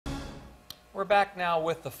We're back now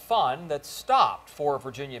with the fun that stopped for a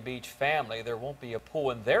Virginia Beach family. There won't be a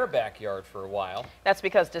pool in their backyard for a while. That's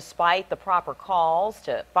because despite the proper calls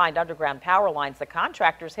to find underground power lines, the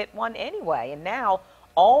contractors hit one anyway. And now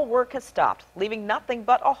all work has stopped, leaving nothing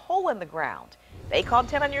but a hole in the ground. They called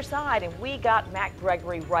 10 on your side, and we got Matt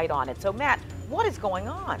Gregory right on it. So, Matt, what is going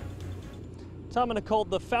on? Tom and Nicole,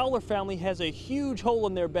 the Fowler family has a huge hole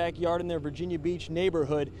in their backyard in their Virginia Beach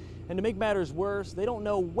neighborhood. And to make matters worse, they don't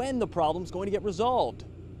know when the problem's going to get resolved.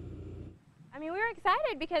 I mean, we were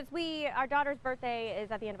excited because our daughter's birthday is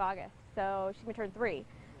at the end of August, so she's going to turn 3.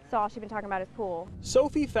 So all she's been talking about is pool.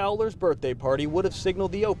 Sophie Fowler's birthday party would have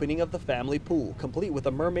signaled the opening of the family pool, complete with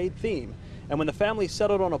a mermaid theme. And when the family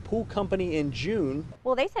settled on a pool company in June...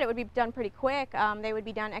 Well, they said it would be done pretty quick. They would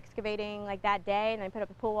be done excavating like that day and then put up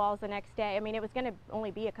the pool walls the next day. I mean, it was going to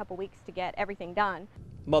only be a couple weeks to get everything done.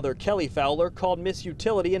 Mother Kelly Fowler called Miss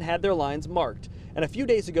Utility and had their lines marked. And a few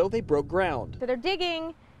days ago, they broke ground. So they're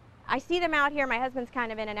digging. I see them out here. My husband's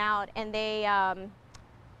kind of in and out, and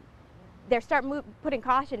they're starting putting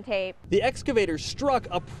caution tape. The excavator struck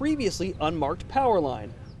a previously unmarked power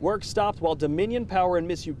line. Work stopped while Dominion Power and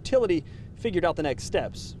Miss Utility figured out the next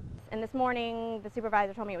steps. And this morning, the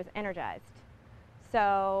supervisor told me it was energized.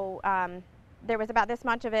 So there was about this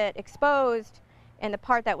much of it exposed, and the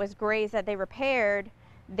part that was grazed that they repaired,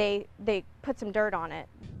 they put some dirt on it.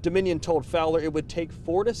 Dominion told Fowler it would take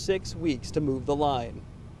 4 to 6 weeks to move the line.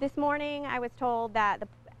 This morning, I was told that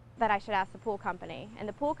I should ask the pool company, and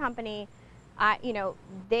the pool company, you know,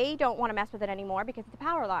 they don't want to mess with it anymore because it's a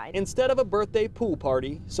power line. Instead of a birthday pool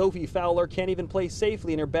party, Sophie Fowler can't even play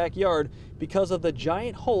safely in her backyard because of the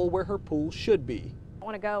giant hole where her pool should be. I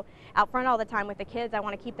want to go out front all the time with the kids. I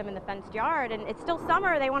want to keep them in the fenced yard, and it's still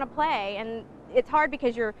summer. They want to play, and it's hard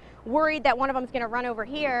because you're worried that one of them's going to run over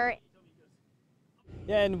here.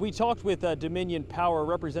 Yeah, and we talked with Dominion Power. A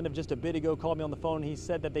representative just a bit ago called me on the phone. He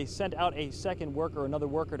said that they sent out a second worker, another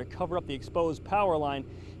worker, to cover up the exposed power line.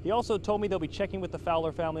 He also told me they'll be checking with the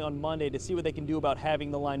Fowler family on Monday to see what they can do about having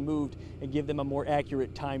the line moved and give them a more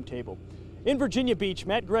accurate timetable. In Virginia Beach,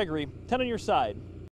 Matt Gregory, 10 on your side.